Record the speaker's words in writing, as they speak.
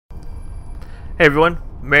Hey everyone,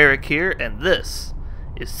 Merric here, and this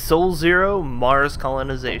is Soul Zero Mars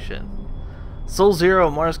Colonization. Soul Zero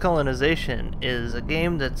Mars Colonization is a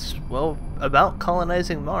game that's, well, about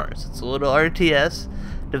colonizing Mars. It's a little RTS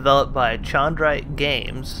developed by Chandrite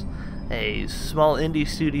Games, a small indie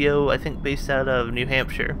studio, I think based out of New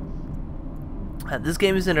Hampshire. This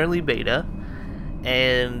game is in early beta,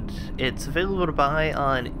 and it's available to buy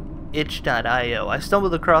on itch.io. I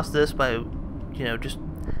stumbled across this by, just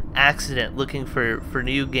accident looking for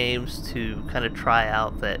new games to kind of try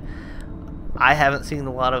out that I haven't seen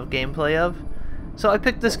a lot of gameplay of. So I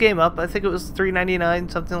picked this game up. I think it was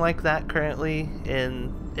 $3.99, something like that, currently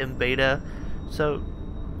in beta. So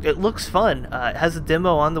it looks fun. It has a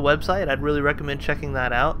demo on the website. I'd really recommend checking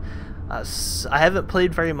that out. I haven't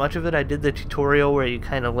played very much of it. I did the tutorial where you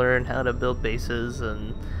kind of learn how to build bases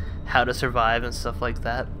and how to survive and stuff like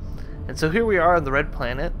that. And so here we are on the Red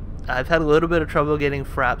Planet. I've had a little bit of trouble getting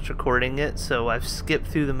Fraps recording it, so I've skipped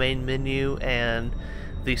through the main menu and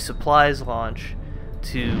the supplies launch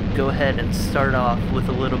to go ahead and start off with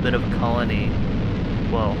a little bit of a colony.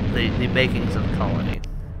 Well, the makings of a colony.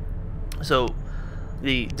 So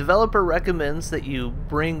the developer recommends that you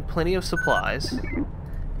bring plenty of supplies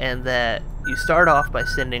and that you start off by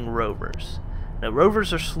sending rovers. Now,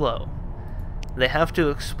 rovers are slow. They have to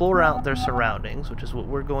explore out their surroundings, which is what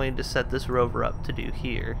we're going to set this rover up to do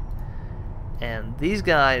here. And these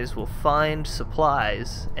guys will find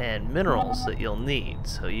supplies and minerals that you'll need.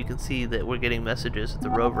 So you can see that we're getting messages that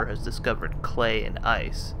the rover has discovered clay and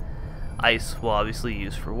ice. Ice we'll obviously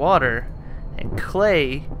use for water, and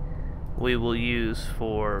clay we will use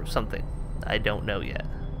for something. I don't know yet.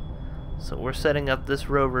 So we're setting up this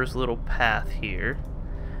rover's little path here.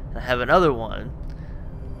 And I have another one,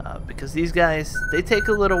 because these guys, they take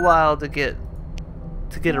a little while to get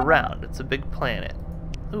around. It's a big planet.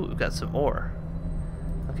 Ooh, we've got some ore.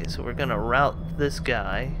 Okay, so we're gonna route this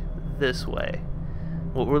guy this way.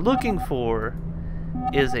 What we're looking for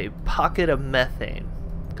is a pocket of methane,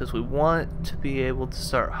 because we want to be able to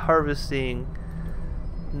start harvesting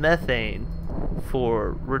methane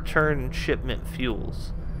for return shipment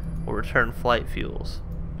fuels or return flight fuels.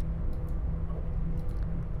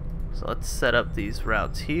 So let's set up these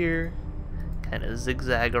routes here, kind of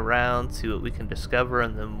zigzag around, see what we can discover,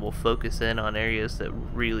 and then we'll focus in on areas that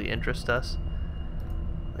really interest us.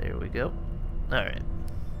 There we go. Alright.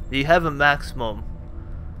 You have a maximum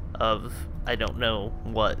of, I don't know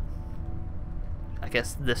what, I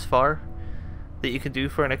guess this far, that you can do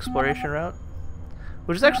for an exploration route,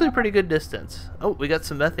 which is actually a pretty good distance. Oh, we got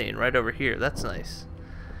some methane right over here. That's nice.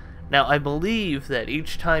 Now, I believe that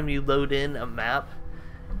each time you load in a map,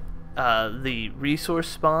 the resource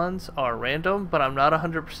spawns are random, but I'm not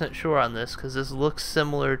 100% sure on this because this looks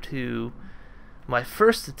similar to my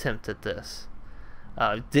first attempt at this.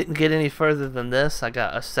 Didn't get any further than this. I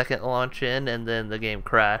got a second launch in and then the game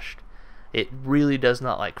crashed. It really does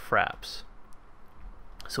not like fraps.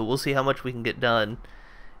 So we'll see how much we can get done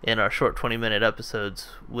in our short 20-minute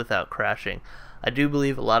episodes without crashing. I do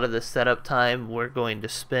believe a lot of this setup time we're going to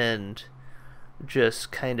spend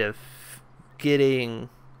just kind of getting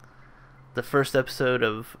the first episode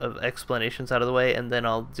of explanations out of the way, and then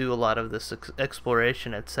I'll do a lot of this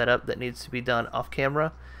exploration and setup that needs to be done off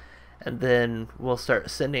camera, and then we'll start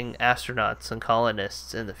sending astronauts and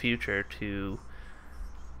colonists in the future to,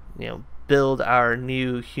 build our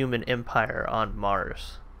new human empire on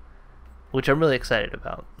Mars, which I'm really excited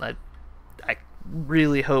about. I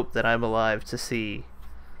really hope that I'm alive to see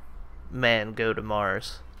man go to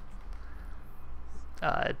Mars.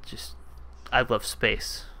 I love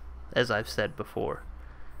space, as I've said before.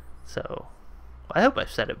 So, I hope I've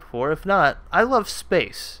said it before. If not, I love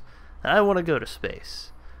space, and I want to go to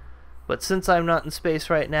space. But since I'm not in space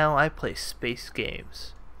right now, I play space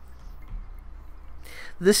games.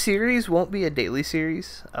 This series won't be a daily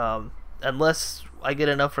series, unless I get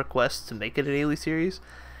enough requests to make it a daily series.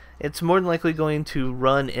 It's more than likely going to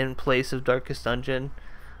run in place of Darkest Dungeon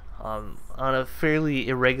on a fairly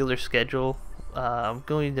irregular schedule. I'm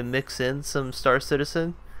going to mix in some Star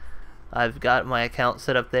Citizen. I've got my account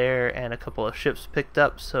set up there and a couple of ships picked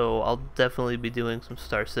up, so I'll definitely be doing some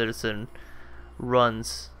Star Citizen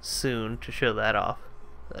runs soon to show that off.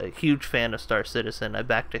 A huge fan of Star Citizen. I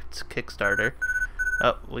backed its Kickstarter.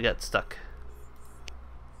 Oh, we got stuck.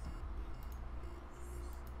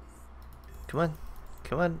 Come on.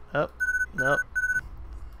 Come on. Oh, no.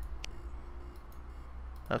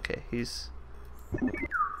 Okay,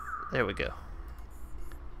 there we go.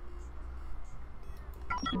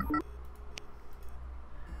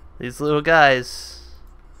 These little guys,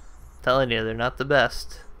 telling you, they're not the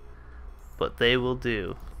best, but they will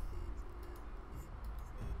do.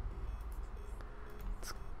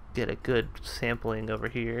 get a good sampling over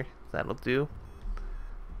here. That'll do.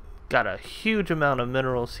 Got a huge amount of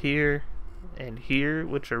minerals here and here,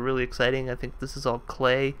 which are really exciting. I think this is all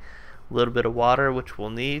clay, a little bit of water, which we'll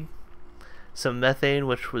need. Some methane,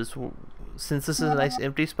 which was, since this is a nice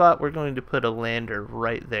empty spot, we're going to put a lander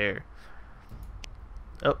right there.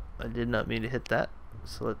 Oh, I did not mean to hit that.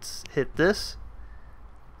 So let's hit this.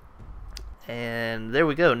 And there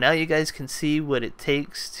we go. Now you guys can see what it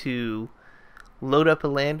takes to load up a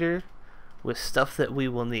lander with stuff that we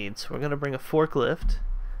will need. So we're going to bring a forklift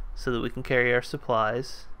so that we can carry our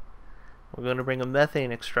supplies. We're going to bring a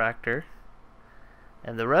methane extractor.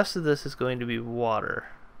 And the rest of this is going to be water.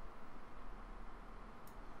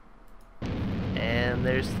 And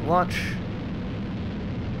there's the launch.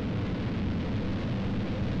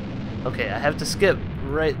 Okay, I have to skip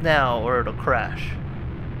right now or it'll crash.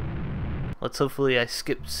 Let's hopefully I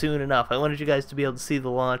skip soon enough. I wanted you guys to be able to see the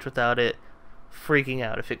launch without it freaking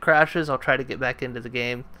out. If it crashes, I'll try to get back into the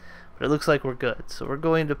game. But it looks like we're good. So we're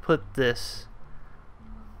going to put this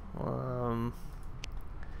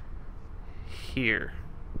here.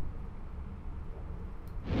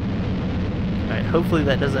 Alright, hopefully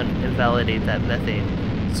that doesn't invalidate that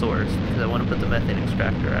methane source, because I want to put the methane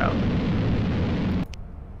extractor out.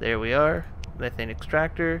 There we are, methane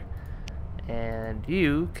extractor, and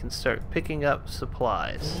you can start picking up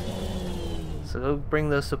supplies. So go bring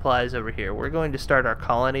those supplies over here. We're going to start our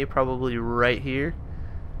colony probably right here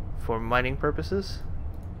for mining purposes.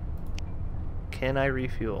 Can I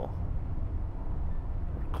refuel?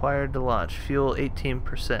 Required to launch. Fuel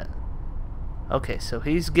 18%. Okay, so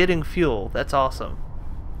he's getting fuel. That's awesome.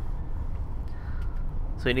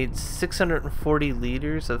 So he needs 640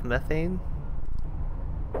 liters of methane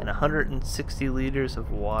and 160 liters of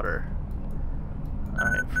water.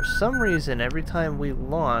 Alright, for some reason, every time we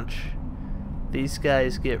launch, these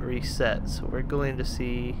guys get reset. So we're going to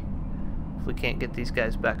see if we can't get these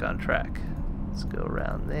guys back on track. Let's go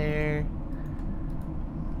around there.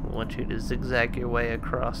 I want you to zigzag your way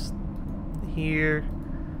across here.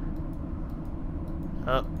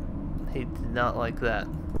 Oh, he did not like that.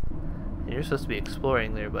 And you're supposed to be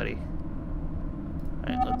exploring there, buddy.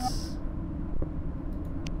 Alright, let's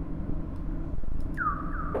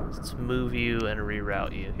move you and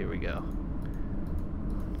reroute you. Here we go.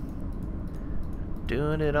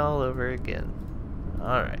 Doing it all over again.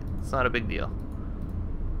 Alright, it's not a big deal.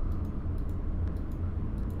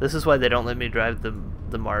 This is why they don't let me drive the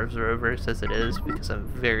Mars rovers as it is, because I'm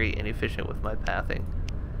very inefficient with my pathing.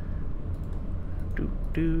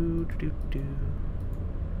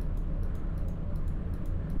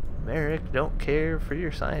 Merric don't care for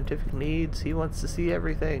your scientific needs. He wants to see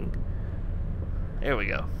everything. There we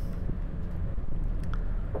go.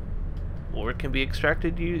 Ore can be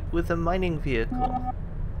extracted with a mining vehicle.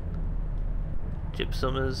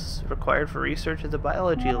 Gypsum is required for research at the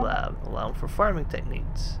biology lab, allowing for farming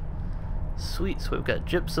techniques. Sweet, so we've got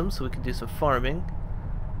gypsum, so we can do some farming.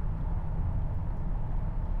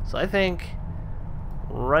 So I think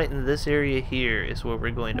right in this area here is where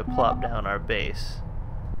we're going to plop down our base.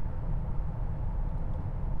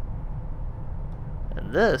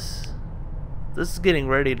 And this is getting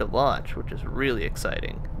ready to launch, which is really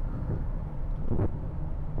exciting.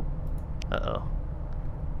 Uh-oh.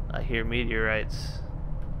 I hear meteorites.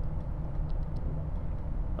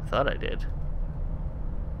 I thought I did.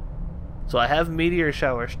 So I have meteor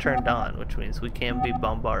showers turned on, which means we can be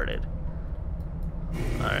bombarded.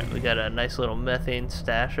 Alright, we got a nice little methane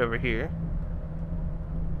stash over here.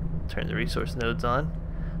 Turn the resource nodes on.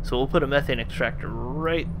 So we'll put a methane extractor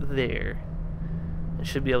right there. And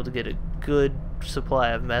should be able to get a good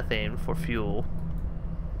supply of methane for fuel.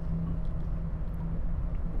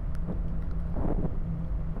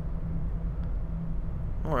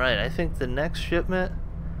 Alright, I think the next shipment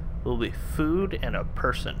will be food and a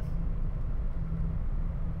person.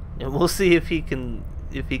 And we'll see if he can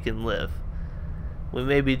live. We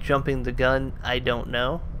may be jumping the gun, I don't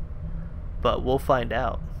know, but we'll find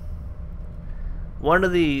out. One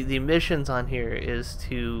of the missions on here is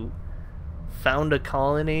to found a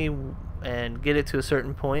colony and get it to a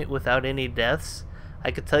certain point without any deaths.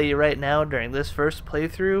 I could tell you right now, during this first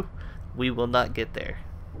playthrough, we will not get there.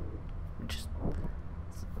 Just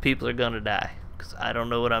people are gonna die because I don't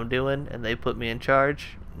know what I'm doing, and they put me in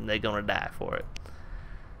charge, and they're gonna die for it.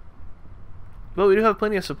 But we do have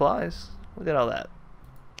plenty of supplies. Look at all that.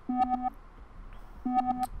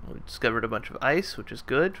 We discovered a bunch of ice, which is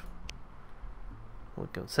good. We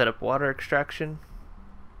can set up water extraction.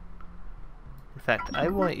 In fact, I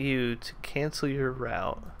want you to cancel your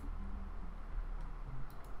route.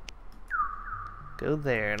 Go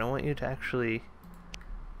there, and I want you to actually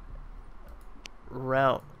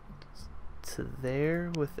route to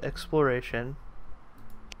there with exploration,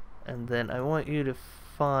 and then I want you to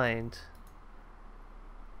find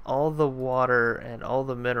all the water and all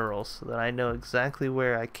the minerals so that I know exactly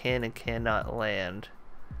where I can and cannot land.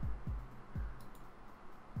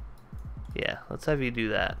 Yeah, let's have you do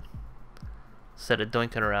that instead of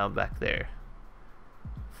doinking around back there.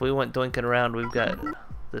 If we went doinking around, we've got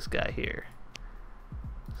this guy here.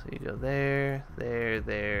 So you go there, there,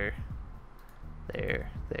 there, there,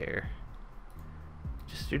 there.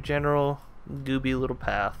 Just your general gooby little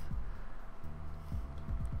path.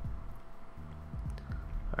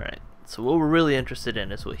 Alright, so what we're really interested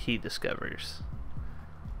in is what he discovers.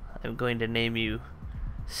 I'm going to name you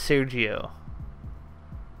Sergio,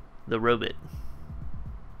 the robot.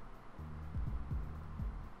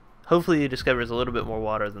 Hopefully he discovers a little bit more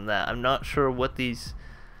water than that. I'm not sure what these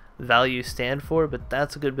values stand for, but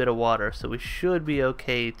that's a good bit of water, so we should be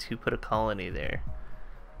okay to put a colony there.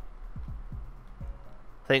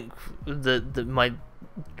 I think my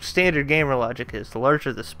standard gamer logic is the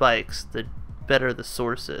larger the spikes, the better the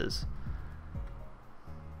source is.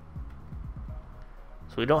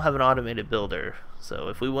 So we don't have an automated builder, so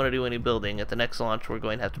if we want to do any building at the next launch, we're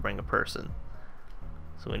going to have to bring a person.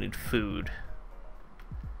 So we need food.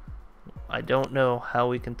 I don't know how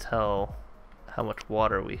we can tell how much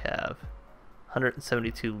water we have.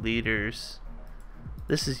 172 liters.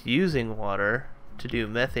 This is using water to do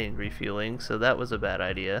methane refueling, so that was a bad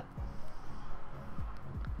idea.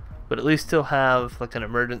 But at least still have like an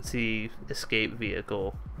emergency escape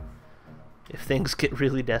vehicle. If things get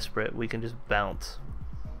really desperate, we can just bounce.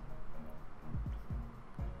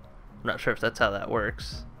 I'm not sure if that's how that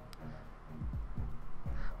works.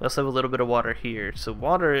 We also have a little bit of water here, so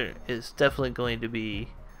water is definitely going to be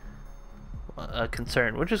a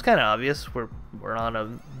concern, which is kind of obvious. We're on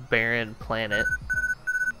a barren planet.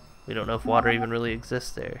 We don't know if water even really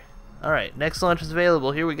exists there. Alright, next launch is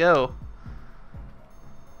available. Here we go.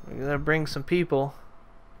 We're gonna bring some people.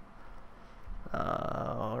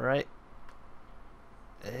 Alright.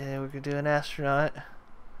 And we're gonna do an astronaut.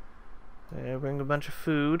 We're gonna bring a bunch of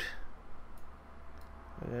food.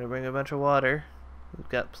 We're gonna bring a bunch of water. We've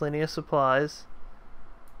got plenty of supplies.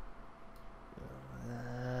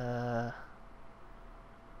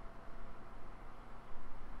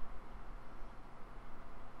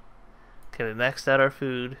 Okay, we maxed out our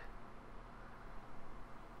food.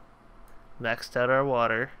 Maxed out our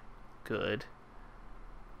water. Good.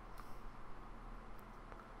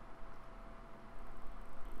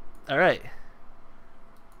 Alright.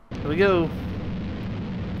 Here we go.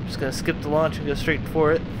 Just gonna skip the launch and go straight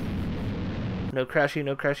for it. No crashy,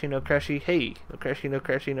 no crashy, no crashy. Hey, no crashy, no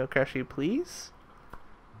crashy, no crashy, please.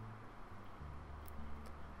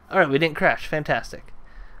 Alright, we didn't crash. Fantastic.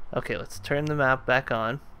 Okay, let's turn the map back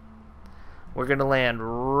on. We're gonna land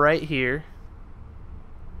right here,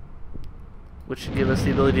 which should give us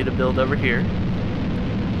the ability to build over here.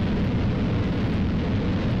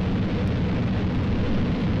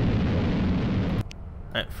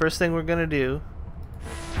 Alright, first thing we're gonna do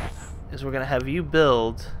is we're gonna have you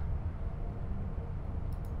build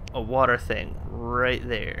a water thing right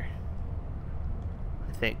there.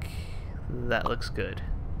 I think that looks good.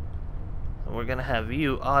 And we're gonna have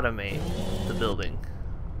you automate the building.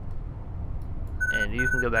 And you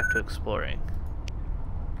can go back to exploring.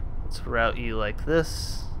 Let's route you like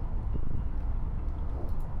this.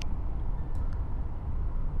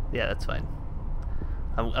 Yeah, that's fine.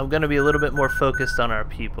 I'm gonna be a little bit more focused on our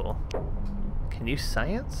people. Can you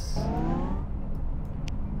science?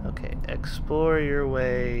 Okay, explore your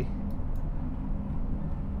way.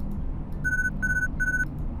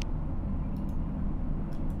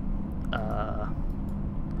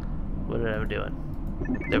 What am I doing?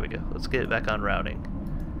 There we go. Let's get it back on routing.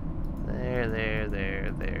 There, there,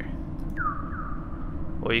 there, there.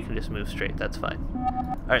 Or you can just move straight. That's fine.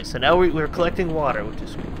 Alright, so now we're collecting water, which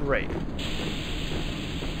is great.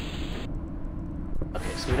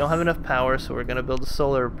 Okay, so we don't have enough power, so we're going to build a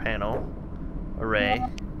solar panel array.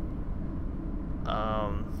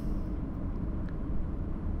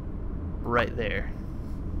 Right there.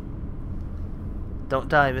 Don't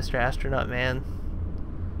die, Mr. Astronaut Man.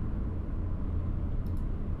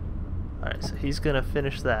 Alright, so he's gonna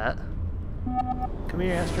finish that. Come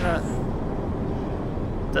here, astronaut.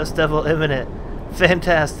 Dust Devil imminent.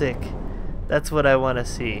 Fantastic. That's what I want to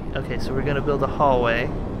see. Okay, so we're gonna build a hallway.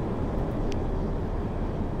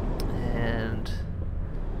 And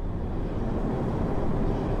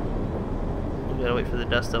we gotta wait for the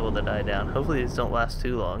Dust Devil to die down. Hopefully these don't last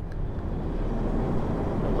too long.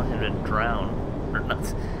 I don't want him to drown. Or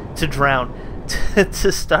not to drown.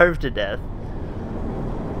 To starve to death.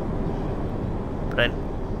 But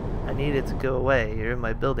I I need it to go away. You're in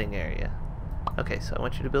my building area. Okay, so I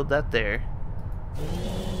want you to build that there.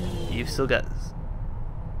 You've still got...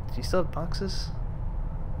 Do you still have boxes?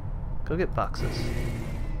 Go get boxes.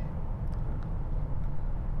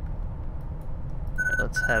 Alright,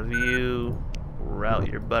 let's have you route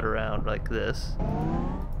your butt around like this.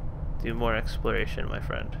 Do more exploration, my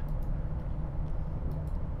friend.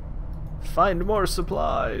 Find more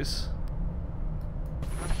supplies!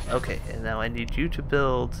 Okay, and now I need you to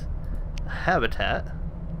build a habitat.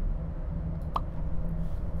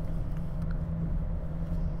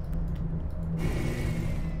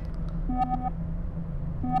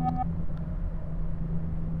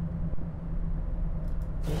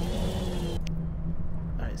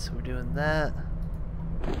 Alright, so we're doing that.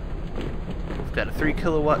 We've got a 3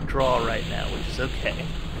 kilowatt draw right now, which is okay.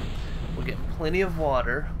 We're getting plenty of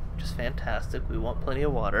water, which is fantastic. We want plenty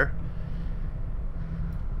of water.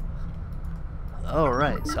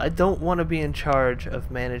 Alright, so I don't want to be in charge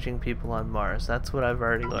of managing people on Mars. That's what I've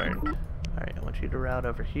already learned. Alright, I want you to route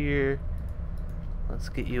over here. Let's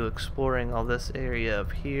get you exploring all this area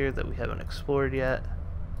up here that we haven't explored yet.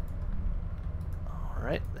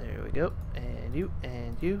 Alright, there we go. And you,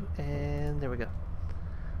 and there we go.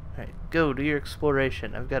 Alright, go do your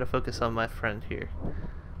exploration. I've got to focus on my friend here.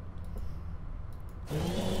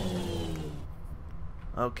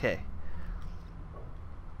 Okay.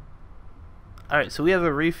 Alright, so we have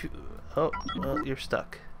a refuel. Oh, well, you're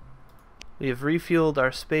stuck. We have refueled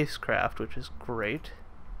our spacecraft, which is great.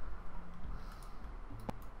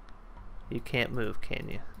 You can't move, can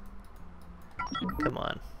you? Come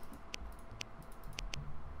on.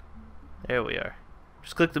 There we are.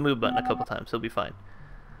 Just click the move button a couple times, he'll be fine.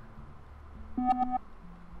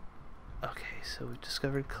 Okay, so we've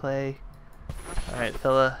discovered clay. Alright,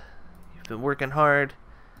 fella. You've been working hard.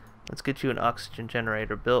 Let's get you an oxygen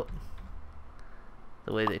generator built.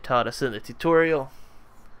 The way they taught us in the tutorial.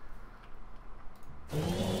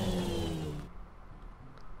 And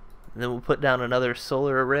then we'll put down another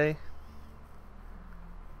solar array.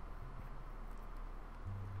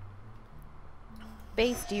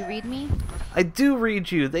 Base, do you read me? I do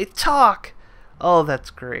read you. They talk. Oh, that's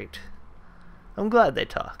great. I'm glad they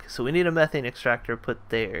talk. So we need a methane extractor put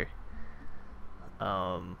there.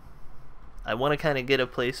 I want to kind of get a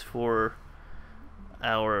place for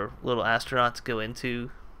our little astronauts to go into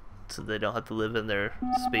so they don't have to live in their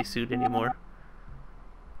spacesuit anymore.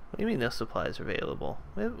 What do you mean no supplies are available?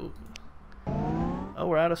 Oh,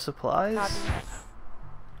 we're out of supplies?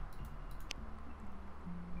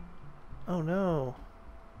 Oh no.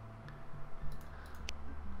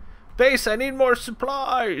 Base, I need more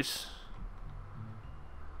supplies!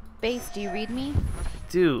 Base, do you read me? I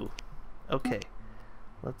do. Okay.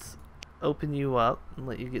 Let's open you up and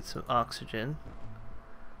let you get some oxygen.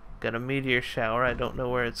 Got a meteor shower. I don't know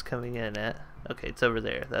where it's coming in at. Okay, it's over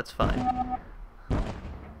there. That's fine.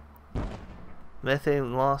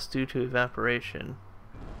 Methane loss due to evaporation.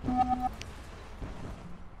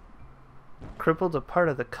 Crippled a part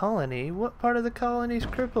of the colony? What part of the colony is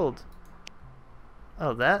crippled?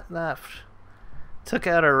 Oh, that took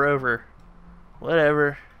out our rover.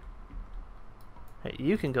 Whatever. Hey,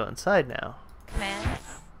 you can go inside now. Command.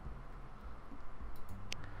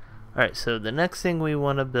 Alright, so the next thing we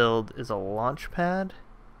want to build is a launch pad,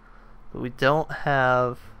 but we don't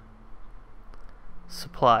have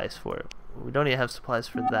supplies for it. We don't even have supplies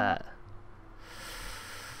for that.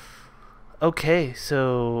 Okay,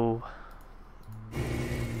 so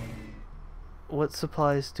what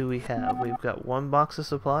supplies do we have? We've got 1 box of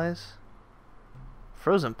supplies.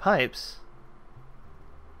 Frozen pipes?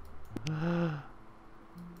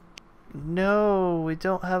 No, we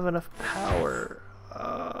don't have enough power.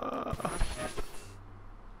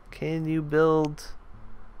 Can you build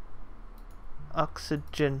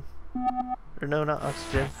oxygen? Or no, not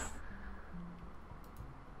oxygen.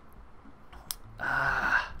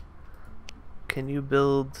 Can you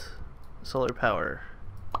build solar power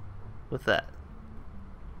with that?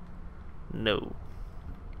 No.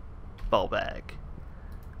 Ball bag.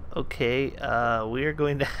 Okay, we are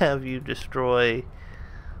going to have you destroy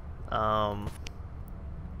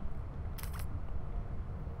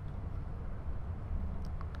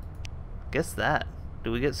guess that.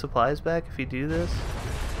 Do we get supplies back if you do this?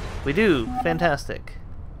 We do! Fantastic.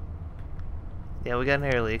 Yeah, we got an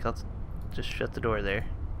air leak. I'll just shut the door there.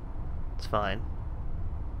 It's fine.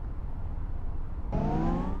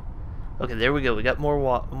 Okay, there we go. We got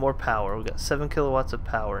more power. We got 7 kilowatts of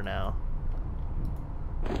power now.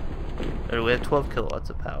 Or we have 12 kilowatts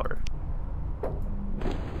of power.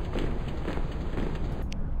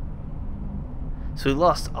 So we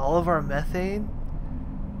lost all of our methane?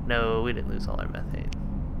 No, we didn't lose all our methane.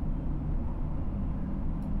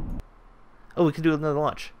 Oh, we can do another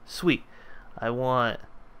launch. Sweet. I want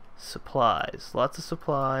supplies. Lots of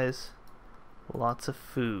supplies. Lots of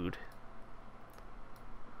food.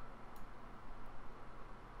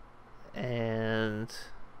 And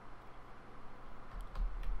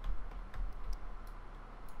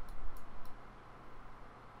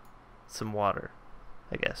some water,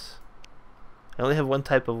 I guess. I only have one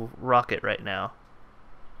type of rocket right now.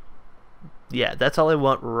 Yeah, that's all I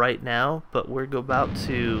want right now, but we're about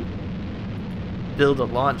to build a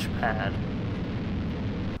launch pad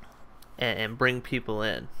and bring people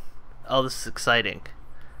in. Oh, this is exciting.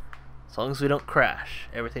 As long as we don't crash,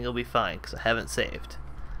 everything will be fine, because I haven't saved.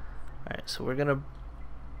 Alright, so we're going to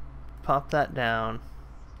pop that down.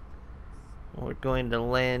 We're going to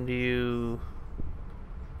land you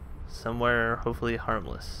somewhere hopefully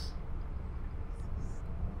harmless.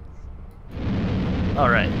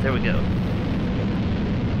 Alright, there we go.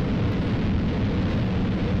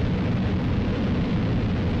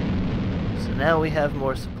 So now we have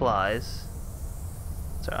more supplies.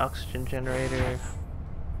 It's our oxygen generator.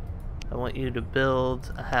 I want you to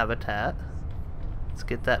build a habitat. Let's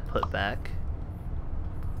get that put back.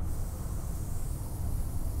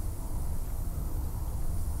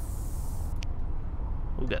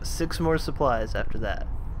 We've got 6 more supplies after that.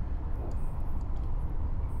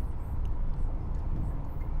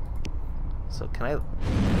 So can I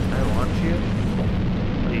launch you?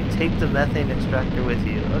 Oh, you take the methane extractor with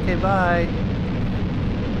you. Okay, bye.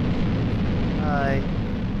 Bye.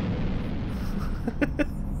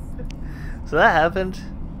 So that happened.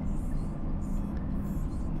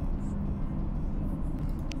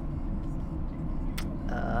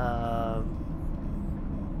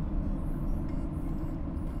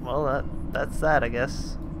 Well, that's that, I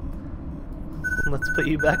guess. Let's put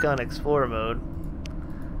you back on explore mode.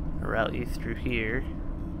 Route you through here.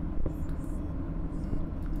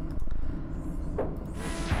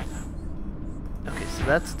 Okay, so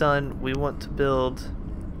that's done. We want to build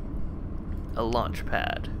a launch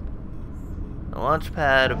pad. A launch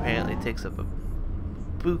pad apparently takes up a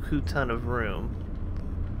buku ton of room.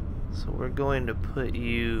 So we're going to put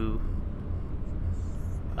you...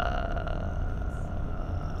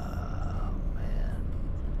 man.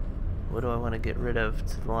 What do I want to get rid of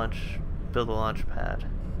to build a launch pad?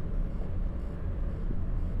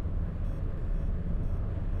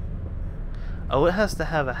 Oh, it has to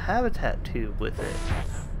have a habitat tube with it.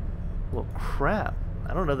 Well, crap.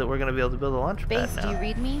 I don't know that we're going to be able to build a launch pad now. Base, do you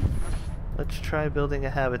read me? Let's try building a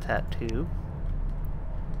habitat tube.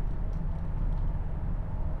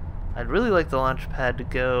 I'd really like the launch pad to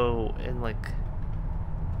go in like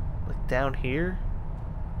down here.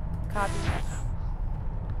 Copy.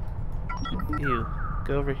 You,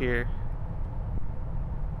 go over here.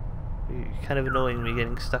 You're kind of annoying me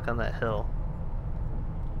getting stuck on that hill.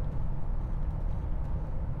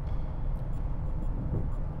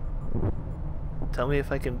 Tell me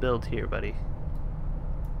if I can build here, buddy.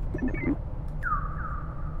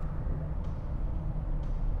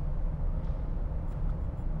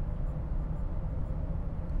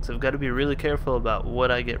 So I've got to be really careful about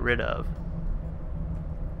what I get rid of.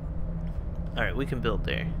 Alright, we can build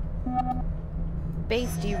there.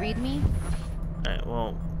 Base, do you read me? Alright,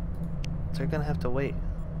 well, they're gonna have to wait.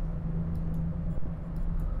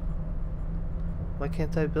 Why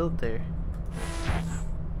can't I build there?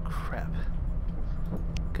 Crap.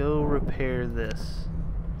 Go repair this.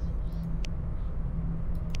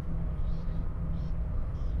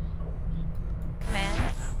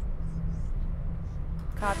 Command.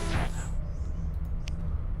 Copy.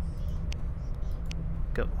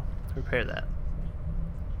 Go. Repair that.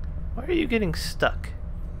 Why are you getting stuck?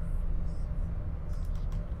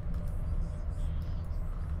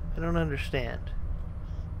 I don't understand.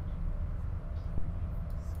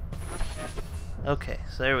 Okay,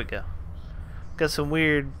 so there we go. Got some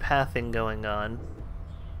weird pathing going on.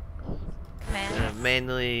 Command. Gonna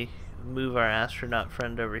manually move our astronaut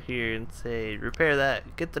friend over here and say, repair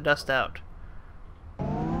that, get the dust out.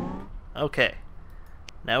 Okay.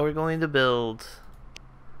 Now we're going to build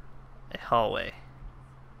a hallway.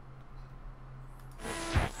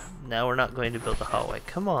 Now we're not going to build a hallway.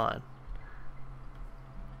 Come on.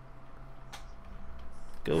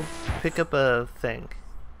 Go pick up a thing.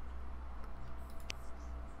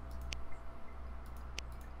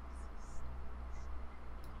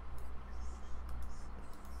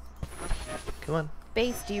 Come on.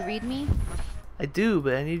 Base, do you read me? I do,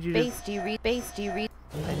 but I need you to... Base, do you read? Base, do you read?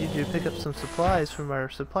 I need you to pick up some supplies from our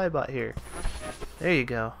supply bot here. There you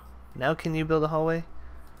go. Now can you build a hallway?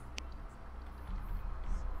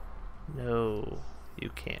 No, you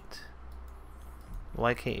can't.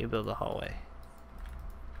 Why can't you build a hallway?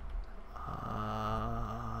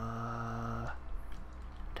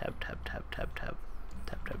 Tab, tab, tab, tab, tab.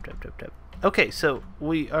 Tab, tab, tab, tab, tab. Okay, so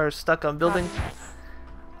we are stuck on building.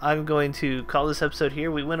 I'm going to call this episode here.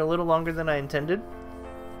 We went a little longer than I intended.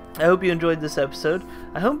 I hope you enjoyed this episode.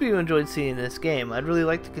 I hope you enjoyed seeing this game. I'd really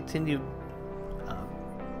like to continue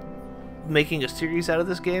making a series out of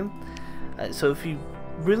this game. So if you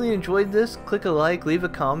really enjoyed this, click a like, leave a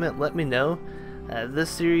comment, let me know. This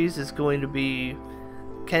series is going to be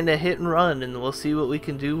kind of hit and run, and we'll see what we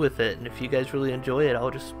can do with it. And if you guys really enjoy it,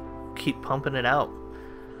 I'll just keep pumping it out.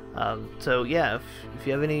 So yeah, if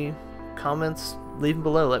you have any comments, leave them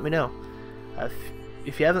below, let me know.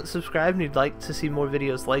 If you haven't subscribed and you'd like to see more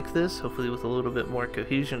videos like this, hopefully with a little bit more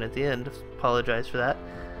cohesion at the end, apologize for that,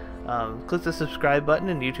 click the subscribe button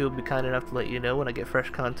and YouTube will be kind enough to let you know when I get fresh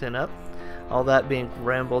content up. All that being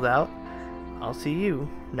rambled out, I'll see you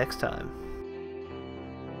next time.